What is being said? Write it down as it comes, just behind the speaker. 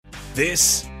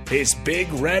This is Big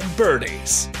Red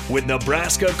Birdies with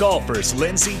Nebraska golfers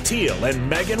Lindsey Teal and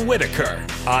Megan Whitaker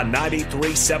on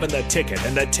 93.7 The Ticket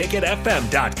and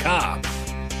theticketfm.com.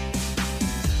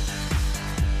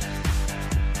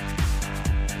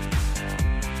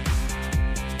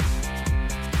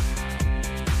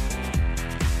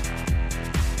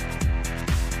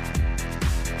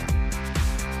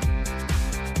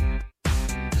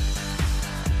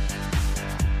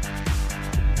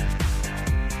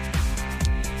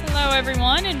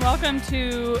 Everyone, and welcome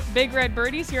to Big Red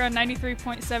Birdies here on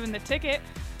 93.7 The Ticket.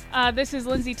 This is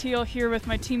Lindsey Teal here with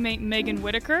my teammate Megan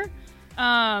Whitaker,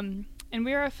 and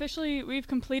we've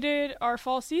completed our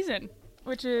fall season,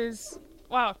 which is,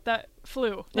 wow, that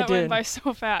flew. That went by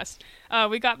so fast.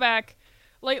 We got back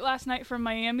late last night from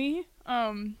Miami,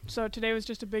 so today was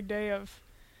just a big day of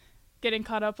getting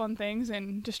caught up on things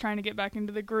and just trying to get back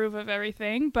into the groove of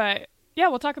everything, but yeah,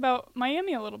 we'll talk about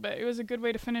Miami a little bit. It was a good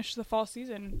way to finish the fall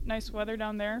season. Nice weather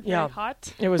down there. Very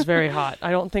hot. It was very hot.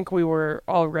 I don't think we were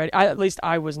all ready. At least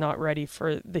I was not ready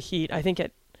for the heat. I think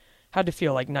it had to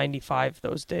feel like 95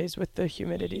 those days with the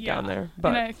humidity down there.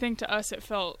 But and I think to us it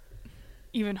felt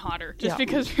even hotter just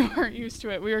because we weren't used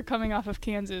to it. We were coming off of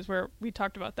Kansas where we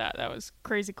talked about that. That was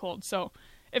crazy cold. So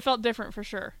it felt different for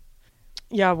sure.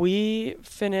 Yeah, we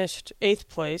finished 8th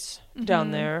place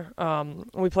down there.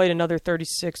 We played another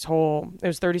 36 hole. It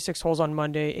was 36 holes on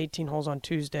Monday, 18 holes on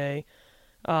Tuesday.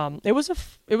 It was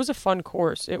a fun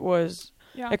course. It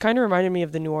kind of reminded me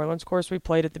of the New Orleans course we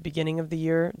played at the beginning of the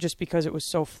year, just because it was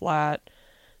so flat.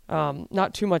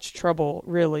 Not too much trouble,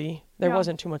 really. There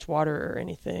wasn't too much water or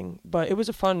anything, but it was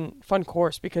a fun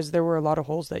course because there were a lot of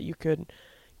holes that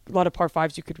a lot of par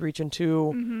fives you could reach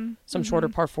into, some shorter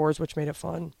par fours, which made it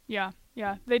fun.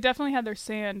 Yeah, they definitely had their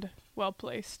sand well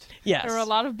placed. Yes. There were a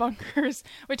lot of bunkers,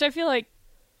 which I feel like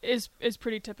is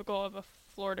pretty typical of a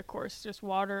Florida course, just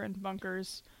water and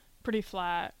bunkers, pretty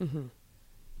flat,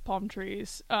 palm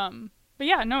trees. But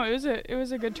yeah, no, it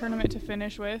was a good tournament to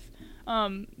finish with.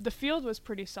 The field was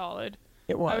pretty solid.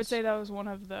 It was. I would say that was one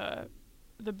of the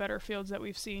better fields that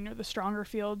we've seen, or the stronger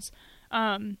fields.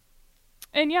 And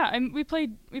yeah, we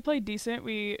played decent.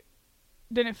 We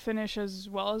didn't finish as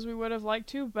well as we would have liked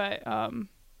to, but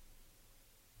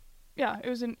yeah, it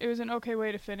was an okay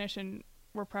way to finish, and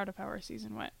we're proud of how our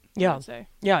season went. Yeah, I would say.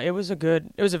 Yeah, it was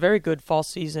a very good fall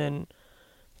season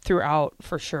throughout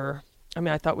for sure. I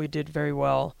mean, I thought we did very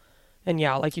well, and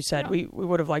yeah, like you said, we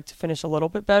would have liked to finish a little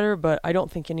bit better, but I don't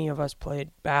think any of us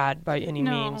played bad by any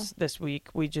means this week.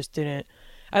 We just didn't.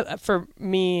 For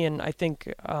me, and I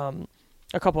think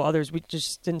a couple others, we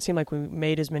just didn't seem like we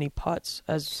made as many putts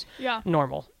as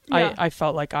normal. Yeah. I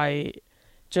felt like I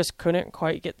just couldn't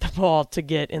quite get the ball to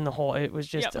get in the hole. It was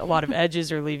just a lot of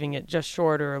edges or leaving it just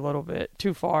short or a little bit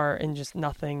too far, and just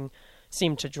nothing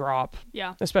seemed to drop.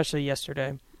 Yeah. Especially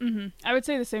yesterday. Mm-hmm. I would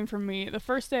say the same for me. The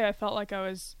first day I felt like I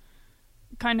was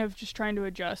kind of just trying to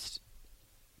adjust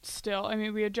still. I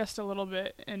mean, we adjust a little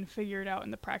bit and figure it out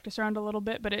in the practice round a little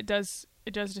bit, but it does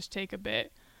just take a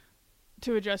bit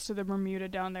to adjust to the Bermuda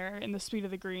down there and the speed of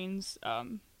the greens,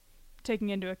 taking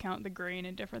into account the grain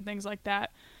and different things like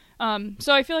that.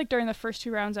 So I feel like during the first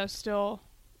 2 rounds I was still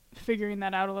figuring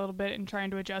that out a little bit and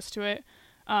trying to adjust to it.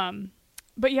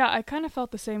 But yeah, I kind of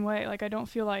felt the same way. Like, I don't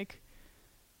feel like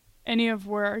any of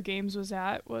where our games was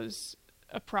at was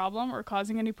a problem or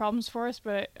causing any problems for us,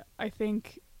 but I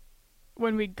think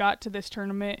when we got to this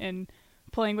tournament and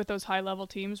playing with those high-level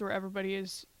teams where everybody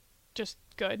is just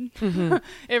good,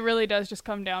 it really does just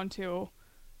come down to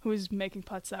who's making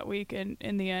putts that week, and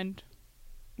in the end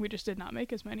we just did not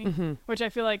make as many, which I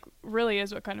feel like really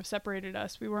is what kind of separated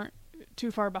us. We weren't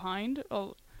too far behind.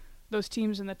 Those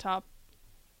teams in the top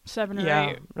 7 or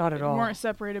 8 not at all weren't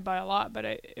separated by a lot, but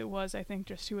it was, I think,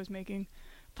 just who was making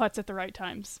putts at the right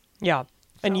times.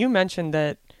 And you mentioned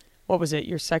that, what was it,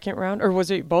 your second round, or was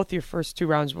it both your first 2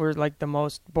 rounds were like the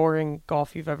most boring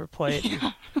golf you've ever played?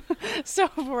 Yeah. So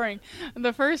boring.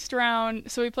 The first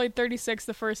round, so we played 36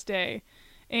 the first day,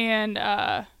 and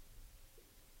I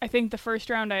think the first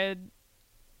round I had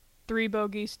 3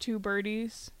 bogeys, 2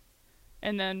 birdies,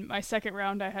 and then my second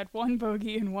round I had 1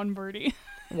 bogey and 1 birdie.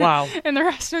 Wow. And the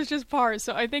rest was just pars.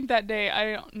 So I think that day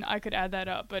I could add that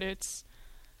up, but it's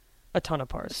a ton of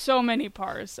pars. So many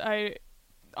pars.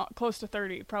 Close to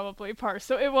 30 probably pars.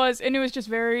 So it was just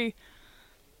very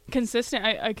consistent.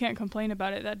 I can't complain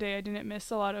about it that day. I didn't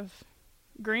miss a lot of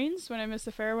greens. When I missed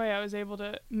the fairway, I was able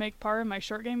to make par, and my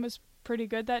short game was pretty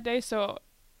good that day. So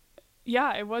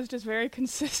yeah, it was just very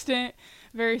consistent,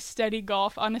 very steady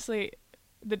golf. Honestly,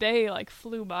 the day like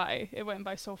flew by. It went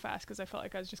by so fast because I felt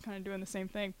like I was just kind of doing the same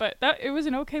thing. But it was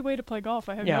an okay way to play golf.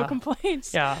 I have no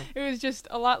complaints. Yeah. It was just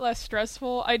a lot less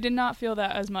stressful. I did not feel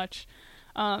that as much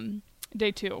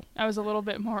day 2. I was a little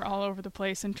bit more all over the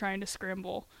place and trying to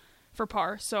scramble for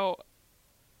par. So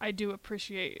I do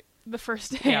appreciate the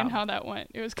first day and how that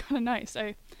went. It was kind of nice.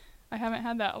 I haven't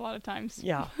had that a lot of times.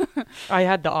 Yeah. I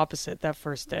had the opposite that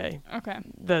first day. Okay.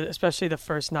 Especially the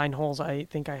first 9 holes, I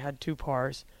think I had 2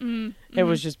 pars. Mm-hmm. It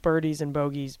was just birdies and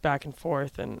bogeys back and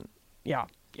forth. And yeah.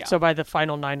 So by the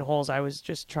final 9 holes, I was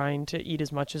just trying to eat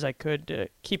as much as I could to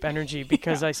keep energy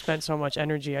because I spent so much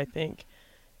energy, I think,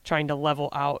 trying to level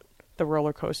out the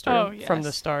roller coaster from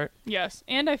the start. Yes.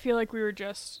 And I feel like we were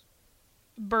just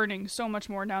burning so much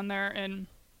more down there. And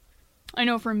I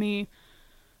know for me,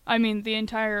 I mean, the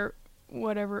entire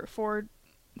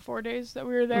 4 days that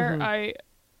we were there,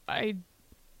 I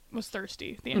was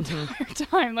thirsty the entire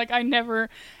time. Like, I never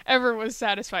ever was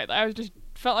satisfied. I was just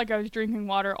felt like I was drinking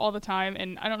water all the time,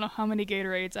 and I don't know how many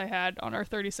Gatorades I had on our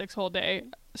 36 hole day.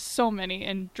 So many,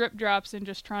 and drip drops, and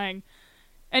just trying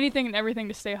anything and everything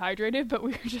to stay hydrated, but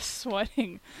we were just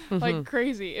sweating like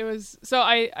crazy. It was so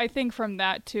I think from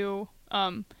that too,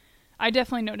 I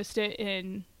definitely noticed it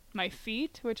in my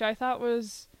feet, which I thought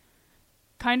was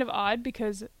kind of odd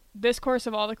because this course,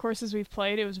 of all the courses we've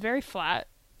played, it was very flat.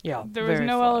 Yeah. There was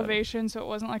no elevation, so it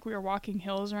wasn't like we were walking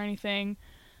hills or anything.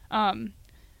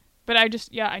 But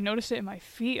I noticed it in my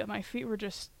feet. My feet were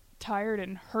just tired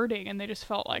and hurting, and they just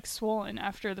felt like swollen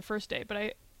after the first day.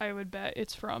 But I would bet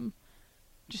it's from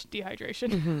just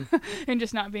dehydration and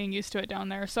just not being used to it down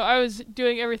there. So I was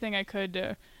doing everything I could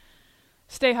to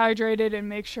stay hydrated and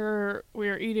make sure we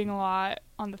were eating a lot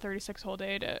on the 36 hole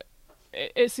day.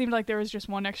 It seemed like there was just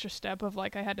one extra step of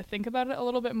like I had to think about it a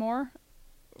little bit more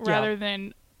rather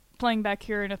than playing back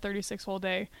here in a 36 hole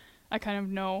day. I kind of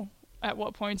know at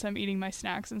what points I'm eating my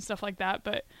snacks and stuff like that,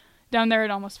 but down there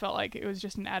it almost felt like it was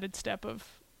just an added step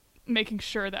of making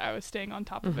sure that I was staying on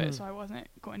top of it so I wasn't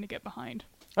going to get behind.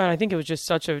 And I think it was just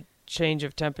such a change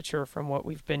of temperature from what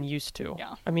we've been used to.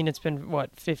 Yeah. I mean, it's been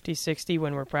 50, 60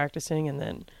 when we're practicing, and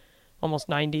then almost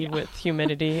 90 with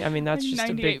humidity. I mean, that's just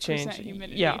a big change.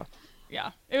 Humidity. Yeah.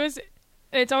 Yeah.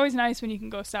 It's always nice when you can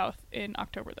go south in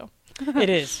October though. It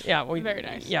is. Yeah. Very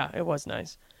nice. Yeah, it was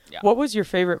nice. Yeah. What was your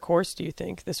favorite course, do you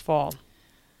think, this fall?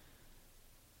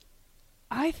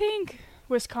 I think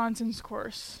Wisconsin's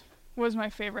course was my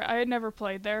favorite. I had never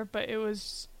played there, but it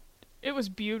was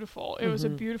beautiful. It was a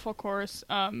beautiful course.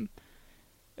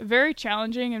 Very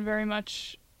challenging and very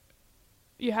much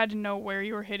you had to know where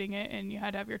you were hitting it and you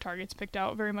had to have your targets picked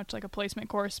out, very much like a placement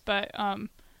course. But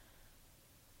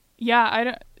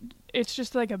it's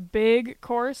just like a big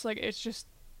course. Like it's just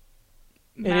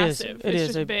massive. It it's is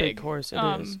just a big course. It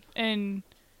is. And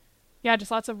yeah,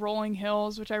 just lots of rolling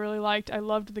hills, which I really liked. I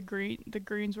loved the green. The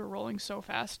greens were rolling so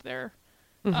fast there.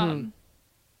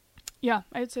 Yeah,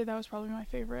 I'd say that was probably my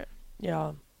favorite.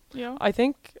 Yeah. Yeah. I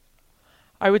think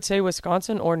I would say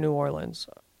Wisconsin or New Orleans.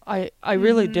 I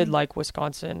really did like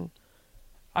Wisconsin.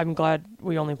 I'm glad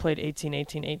we only played 18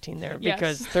 there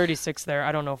because 36 there,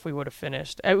 I don't know if we would have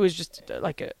finished. It was just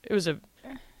it was a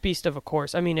beast of a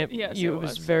course. I mean, it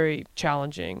was very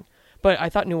challenging. But I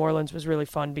thought New Orleans was really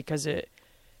fun because it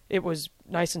was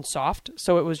nice and soft.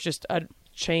 So it was just a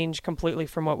change completely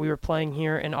from what we were playing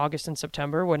here in August and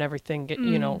September when everything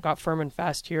got firm and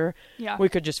fast here. Yeah. We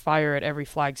could just fire at every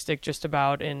flag stick just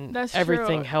about, and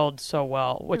everything held so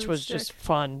well, which was just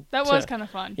fun. That was kind of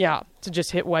fun. Yeah, to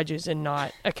just hit wedges and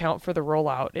not account for the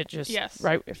rollout. It just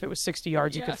right, if it was 60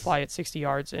 yards, you could fly at 60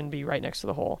 yards and be right next to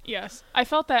the hole. Yes. I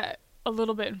felt that a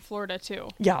little bit in Florida too.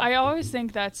 Yeah. I always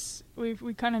think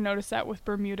we kind of noticed that with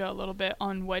Bermuda a little bit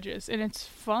on wedges, and it's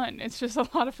fun. It's just a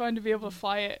lot of fun to be able to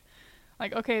fly it.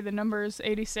 Like, okay, the number's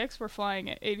 86, we're flying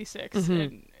at 86,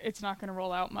 and it's not going to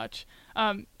roll out much.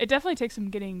 It definitely takes some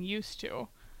getting used to.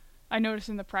 I noticed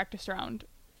in the practice round,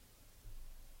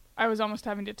 I was almost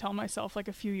having to tell myself like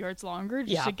a few yards longer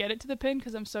just to get it to the pin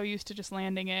because I'm so used to just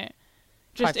landing it.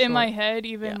 Just in my head,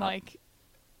 even like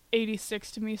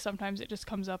 86 to me, sometimes it just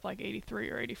comes up like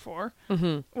 83 or 84.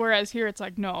 Whereas here it's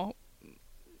like, no,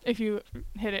 if you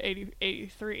hit it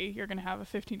 83, you're going to have a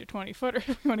 15 to 20 footer if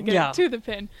you want to get it to the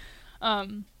pin.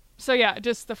 So yeah,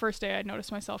 just the first day I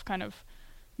noticed myself kind of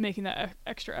making that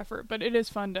extra effort, but it is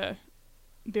fun to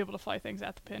be able to fly things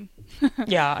at the pin.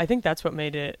 Yeah, I think that's what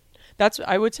made it.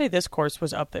 I would say this course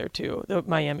was up there too, the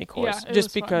Miami course,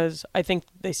 just because I think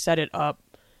they set it up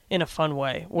in a fun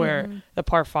way where the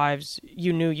par fives,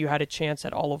 you knew you had a chance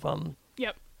at all of them.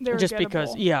 Yep. They were just gettable.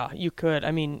 Because, you could.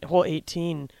 I mean, hole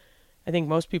 18, I think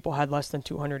most people had less than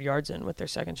 200 yards in with their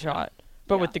second shot.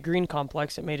 But with the green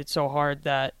complex, it made it so hard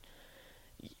that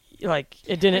like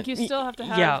it didn't. Like you still have to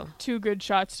have 2 good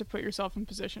shots to put yourself in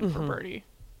position for birdie,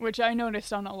 which I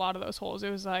noticed on a lot of those holes. It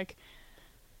was like,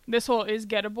 this hole is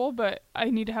gettable, but I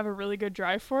need to have a really good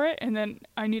drive for it, and then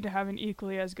I need to have an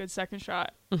equally as good second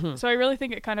shot. So I really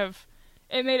think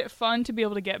it made it fun to be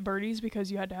able to get birdies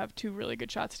because you had to have 2 really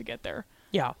good shots to get there.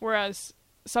 Yeah. Whereas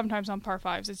sometimes on par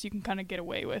 5s, you can kind of get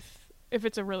away with, if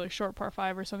it's a really short par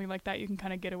 5 or something like that, you can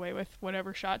kind of get away with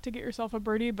whatever shot to get yourself a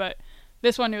birdie. But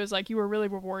this one, it was like you were really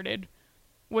rewarded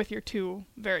with your 2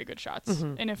 very good shots.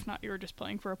 And if not, you were just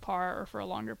playing for a par or for a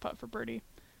longer putt for birdie.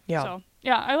 Yeah. So,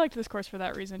 yeah, I liked this course for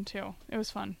that reason, too. It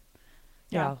was fun.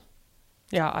 Yeah.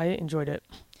 Yeah, I enjoyed it.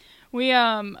 We,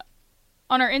 on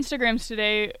our Instagrams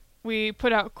today, we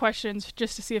put out questions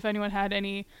just to see if anyone had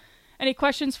any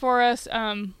questions for us,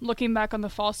 looking back on the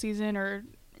fall season, or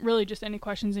really just any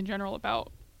questions in general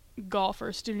about golf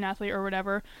or student athlete or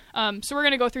whatever. So we're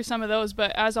going to go through some of those,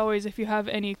 but as always, if you have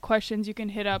any questions, you can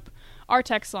hit up our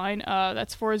text line.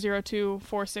 That's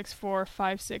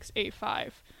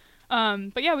 402-464-5685.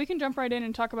 But yeah, we can jump right in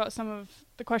and talk about some of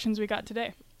the questions we got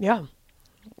today. Yeah.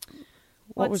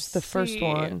 What was the first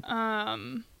one?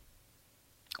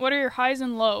 What are your highs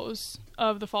and lows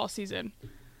of the fall season?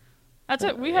 That's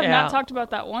it. We have not talked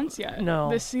about that once yet. No.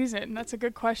 This season. That's a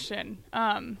good question.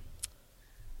 I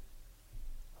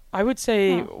would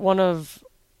say one of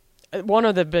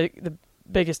the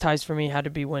biggest highs for me had to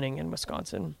be winning in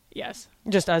Wisconsin. Yes.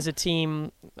 Just as a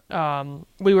team,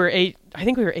 we were 8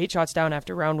 shots down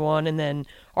after round 1, and then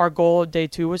our goal day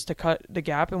 2 was to cut the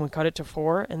gap, and we cut it to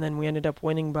 4, and then we ended up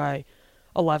winning by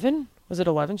 11. Was it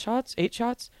 11 shots? 8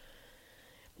 shots?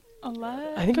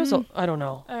 11? I think it was, I don't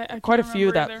know. I quite a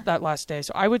few that last day.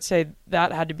 So I would say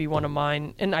that had to be one of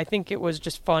mine. And I think it was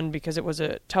just fun because it was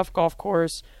a tough golf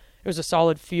course. It was a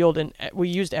solid field, and we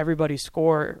used everybody's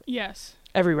score. Yes.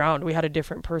 Every round. We had a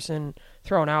different person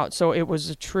thrown out. So it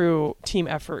was a true team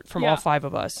effort from all 5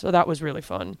 of us. So that was really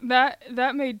fun.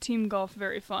 That made team golf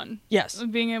very fun. Yes.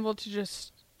 Being able to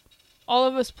just, all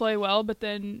of us play well, but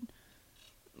then,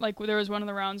 like, there was one of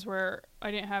the rounds where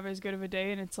I didn't have as good of a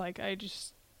day, and it's like I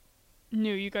just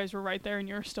knew you guys were right there and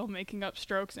you were still making up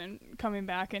strokes and coming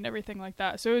back and everything like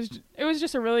that. So it was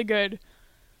just a really good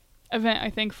event, I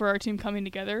think, for our team coming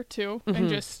together too, and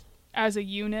just as a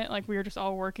unit, like we were just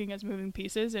all working as moving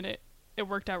pieces, and it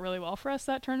worked out really well for us,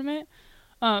 that tournament.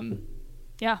 And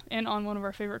on one of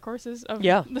our favorite courses of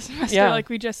the semester, like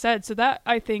we just said. So that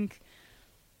I think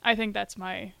that's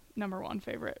my number 1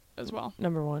 favorite as well.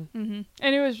 Number 1.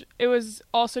 And it was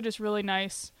also just really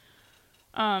nice.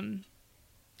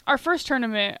 Our first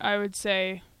tournament, I would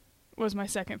say, was my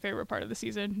second favorite part of the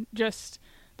season. Just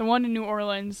the one in New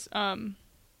Orleans,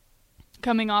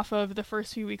 coming off of the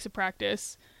first few weeks of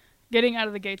practice, getting out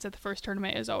of the gates at the first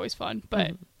tournament is always fun.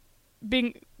 But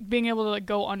being able to like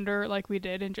go under like we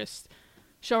did and just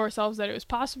show ourselves that it was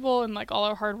possible, and like all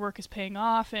our hard work is paying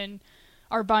off, and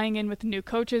our buying in with the new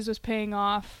coaches was paying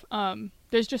off.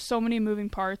 There's just so many moving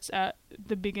parts at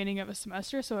the beginning of a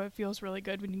semester, so it feels really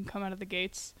good when you can come out of the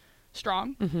gates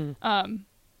strong.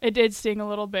 It did sting a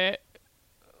little bit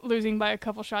losing by a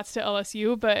couple shots to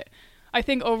LSU, but I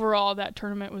think overall that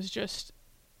tournament was just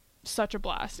such a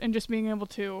blast, and just being able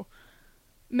to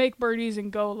make birdies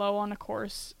and go low on a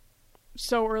course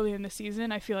so early in the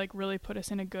season, I feel like really put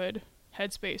us in a good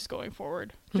headspace going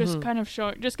forward. Just kind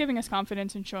of giving us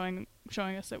confidence and showing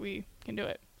us that we can do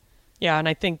it. Yeah, and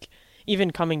I think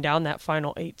even coming down that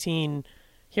final 18,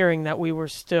 hearing that we were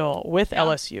still with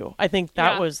LSU, I think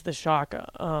that was the shock.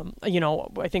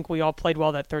 I think we all played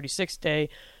well that 36th day,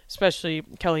 especially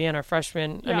Kellyanne, our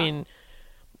freshman. I mean,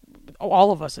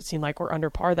 all of us, it seemed like we're under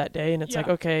par that day, and it's like,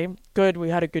 okay, good, we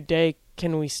had a good day.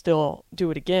 Can we still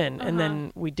do it again? And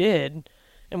then we did,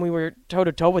 and we were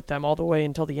toe-to-toe with them all the way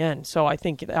until the end. So I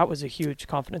think that was a huge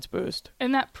confidence boost.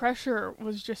 And that pressure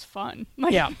was just fun.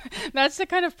 Like, that's the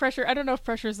kind of pressure, I don't know if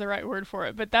pressure is the right word for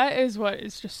it, but that is what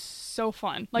is just so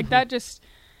fun. Like, that just,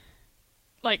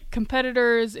 like,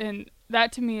 competitors, and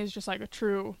that to me is just like a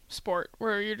true sport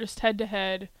where you're just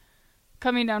head-to-head,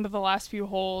 coming down to the last few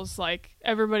holes, like,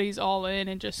 everybody's all in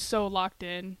and just so locked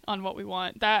in on what we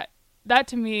want. That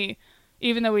to me,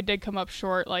 even though we did come up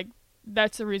short, like,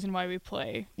 that's the reason why we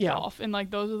play golf. And, like,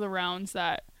 those are the rounds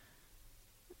that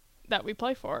we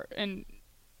play for and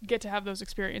get to have those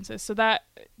experiences. So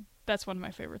that's one of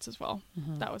my favorites as well.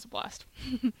 That was a blast.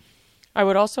 I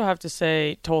would also have to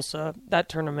say Tulsa, that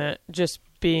tournament, just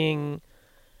being,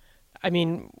 I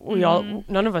mean, we all,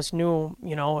 none of us knew,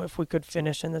 if we could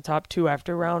finish in the top 2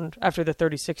 after the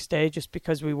 36th day, just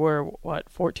because we were,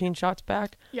 14 shots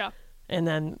back? Yeah. And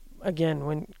then, again,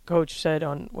 when coach said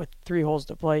with 3 holes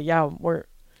to play, we're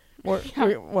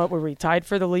What were we, tied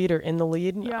for the lead or in the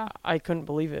lead? Yeah. I couldn't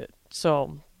believe it.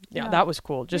 So, that was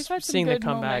cool. Just seeing the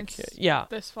comeback. Yeah.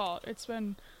 This fall. It's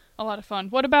been a lot of fun.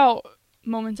 What about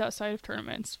moments outside of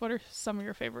tournaments? What are some of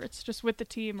your favorites, just with the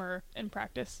team or in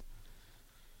practice?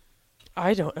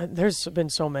 There's been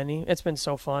so many. It's been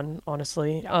so fun,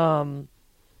 honestly. Yeah.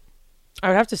 I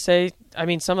would have to say, I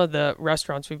mean, some of the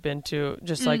restaurants we've been to,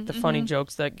 just like the funny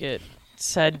jokes that get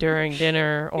said during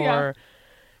dinner or,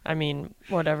 I mean,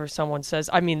 whatever someone says.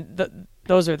 I mean,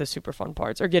 those are the super fun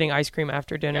parts. Or getting ice cream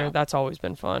after dinner. That's always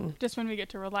been fun. Just when we get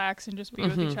to relax and just be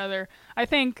with each other. I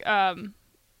think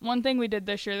one thing we did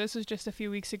this year, this was just a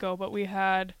few weeks ago, but we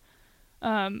had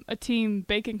a team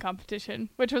baking competition,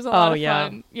 which was a lot of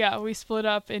fun. Yeah, we split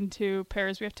up into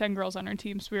pairs. We have 10 girls on our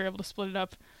team, so we were able to split it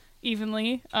up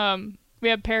evenly. We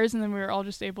had pairs, and then we were all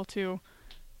just able to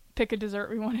pick a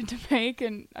dessert we wanted to make.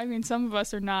 And I mean, some of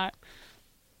us are not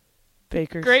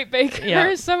bakers, great bakers.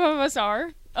 Yeah. Some of us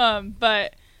are.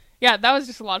 But yeah, that was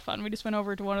just a lot of fun. We just went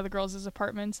over to one of the girls'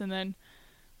 apartments and then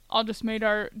all just made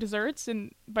our desserts.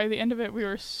 And by the end of it, we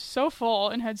were so full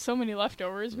and had so many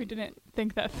leftovers. We didn't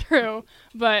think that through,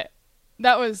 but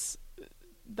that was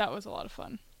a lot of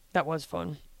fun. That was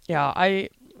fun. Yeah. I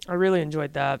really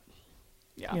enjoyed that.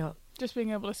 Yeah. Just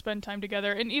being able to spend time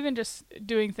together and even just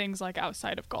doing things like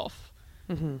outside of golf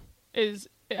it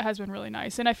has been really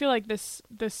nice. And I feel like this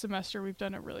semester we've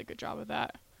done a really good job of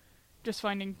that. Just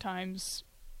finding times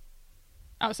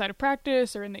outside of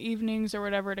practice or in the evenings or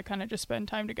whatever to kind of just spend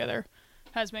time together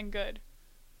has been good.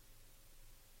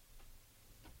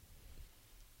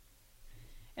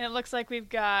 And it looks like we've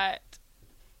got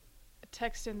a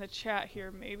text in the chat here,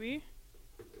 maybe.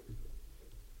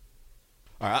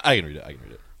 All right, I can read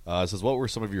it. It says, what were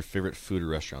some of your favorite food or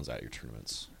restaurants at your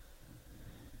tournaments?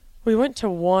 We went to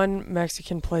one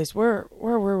Mexican place. Where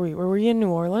were we? Were we in New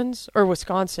Orleans or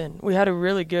Wisconsin? We had a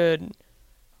really good...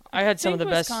 I had some of the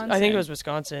best... I think it was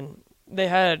Wisconsin. They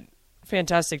had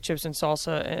fantastic chips and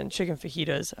salsa and chicken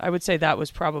fajitas. I would say that was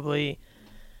probably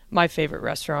my favorite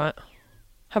restaurant.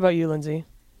 How about you, Lindsay?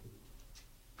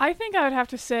 I think I would have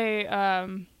to say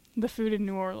the food in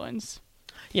New Orleans.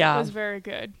 Yeah. It was very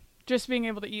good. Just being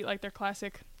able to eat like their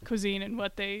classic cuisine and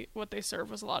what they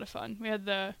serve was a lot of fun. We had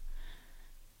the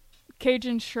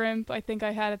Cajun shrimp, I think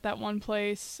I had at that one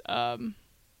place.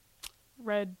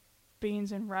 Red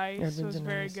beans and rice was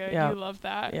very good. Yeah. You love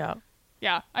that. Yeah.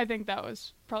 Yeah, I think that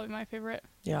was probably my favorite.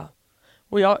 Yeah.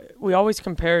 We always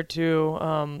compare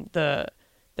to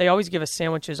they always give us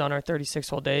sandwiches on our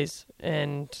 36-hole days,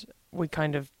 and we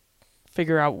kind of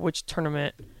figure out which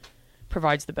tournament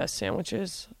provides the best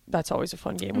sandwiches. That's always a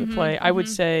fun game we play. I would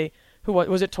say,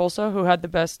 was it Tulsa who had the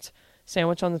best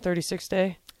sandwich on the 36th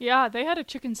day? Yeah, they had a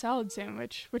chicken salad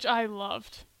sandwich, which I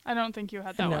loved. I don't think you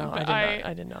had that one. But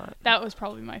I did not. That was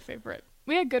probably my favorite.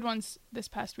 We had good ones this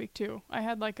past week too. I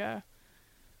had like it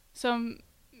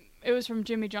was from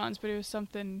Jimmy John's, but it was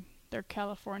something, their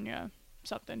California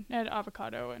something. It had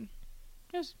avocado and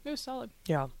it was solid.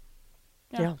 Yeah.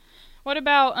 What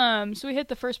about, so we hit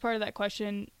the first part of that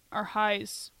question, our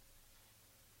highs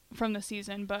from the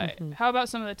season, but how about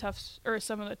some of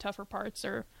the tougher parts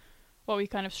or what we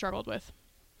kind of struggled with?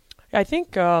 I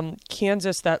think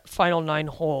Kansas, that final 9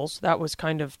 holes, that was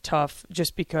kind of tough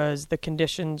just because the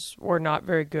conditions were not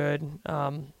very good.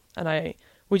 And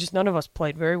none of us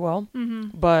played very well.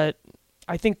 But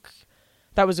I think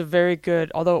that was a very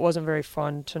good, although it wasn't very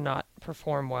fun to not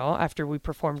perform well after we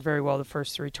performed very well the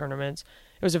first 3 tournaments.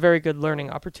 It was a very good learning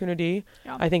opportunity.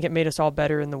 Yeah. I think it made us all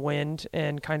better in the wind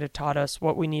and kind of taught us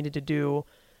what we needed to do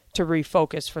to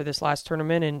refocus for this last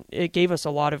tournament, and it gave us a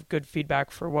lot of good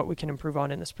feedback for what we can improve on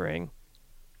in the spring.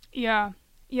 Yeah,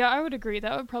 I would agree.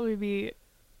 That would probably be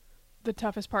the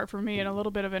toughest part for me and a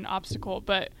little bit of an obstacle,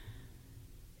 but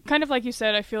kind of like you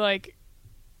said, I feel like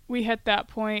we hit that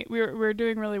point. We were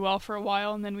doing really well for a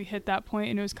while, and then we hit that point,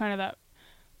 and it was kind of that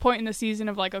point in the season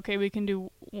of like, okay, we can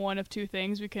do one of 2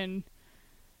 things. We can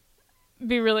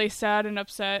be really sad and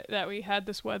upset that we had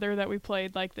this weather, that we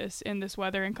played like this in this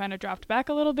weather and kind of dropped back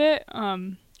a little bit,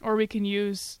 or we can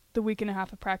use the week and a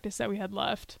half of practice that we had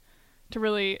left to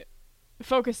really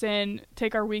focus in,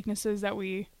 take our weaknesses that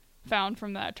we found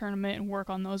from that tournament and work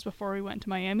on those before we went to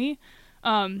Miami.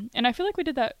 And I feel like we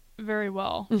did that very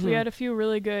well. We had a few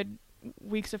really good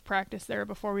weeks of practice there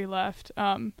before we left,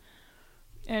 and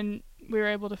we were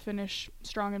able to finish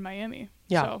strong in Miami.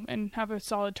 And have a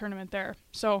solid tournament there.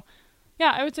 So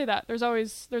yeah, I would say that there's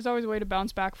always a way to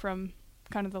bounce back from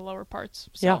kind of the lower parts.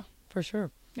 So, yeah, for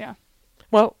sure. Yeah.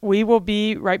 Well, we will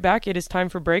be right back. It is time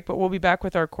for break, but we'll be back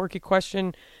with our quirky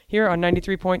question here on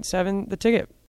 93.7 The Ticket.